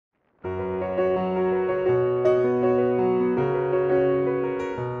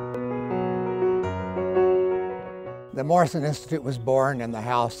The Morrison Institute was born in the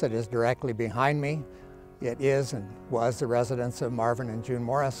house that is directly behind me. It is and was the residence of Marvin and June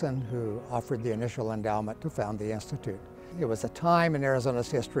Morrison, who offered the initial endowment to found the Institute. It was a time in Arizona's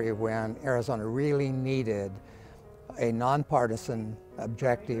history when Arizona really needed a nonpartisan,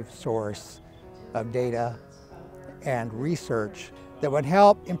 objective source of data and research that would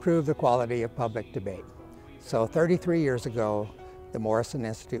help improve the quality of public debate. So 33 years ago, the Morrison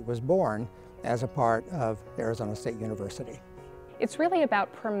Institute was born as a part of Arizona State University. It's really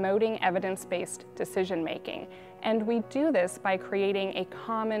about promoting evidence-based decision-making, and we do this by creating a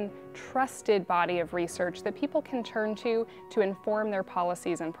common, trusted body of research that people can turn to inform their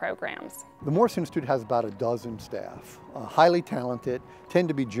policies and programs. The Morrison Institute has about a dozen staff, highly talented, tend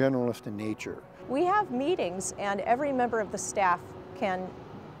to be generalist in nature. We have meetings and every member of the staff can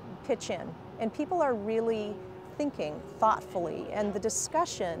pitch in, and people are really thinking thoughtfully, and the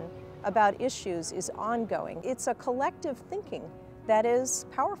discussion about issues is ongoing. It's a collective thinking that is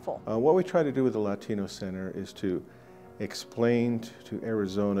powerful. What we try to do with the Latino Center is to explain to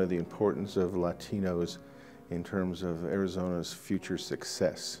Arizona the importance of Latinos in terms of Arizona's future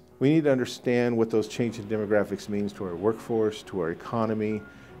success. We need to understand what those changing demographics means to our workforce, to our economy,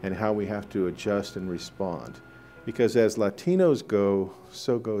 and how we have to adjust and respond. Because as Latinos go,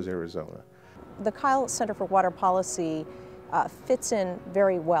 so goes Arizona. The Kyle Center for Water Policy fits in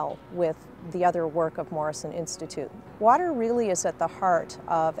very well with the other work of Morrison Institute. Water really is at the heart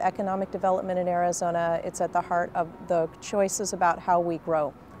of economic development in Arizona. It's at the heart of the choices about how we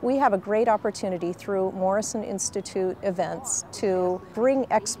grow. We have a great opportunity through Morrison Institute events to bring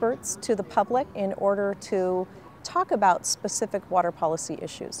experts to the public in order to talk about specific water policy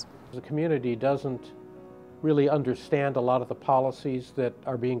issues. The community doesn't really understand a lot of the policies that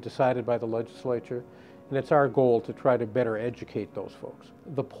are being decided by the legislature, and it's our goal to try to better educate those folks.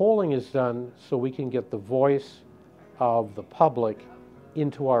 The polling is done so we can get the voice of the public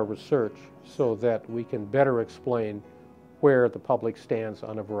into our research so that we can better explain where the public stands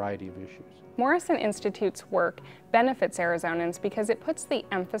on a variety of issues. Morrison Institute's work benefits Arizonans because it puts the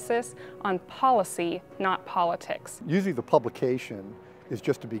emphasis on policy, not politics. Usually the publication is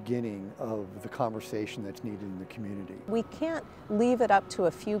just a beginning of the conversation that's needed in the community. We can't leave it up to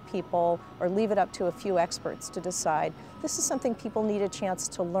a few people or leave it up to a few experts to decide. This is something people need a chance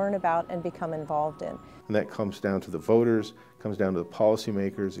to learn about and become involved in. And that comes down to the voters, comes down to the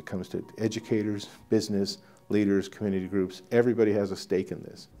policymakers, it comes to educators, business, leaders, community groups. Everybody has a stake in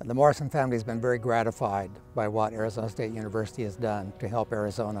this. The Morrison family has been very gratified by what Arizona State University has done to help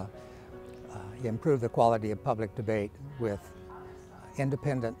Arizona improve the quality of public debate with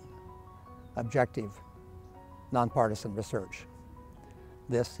independent, objective, nonpartisan research.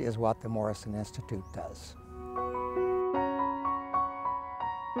 This is what the Morrison Institute does.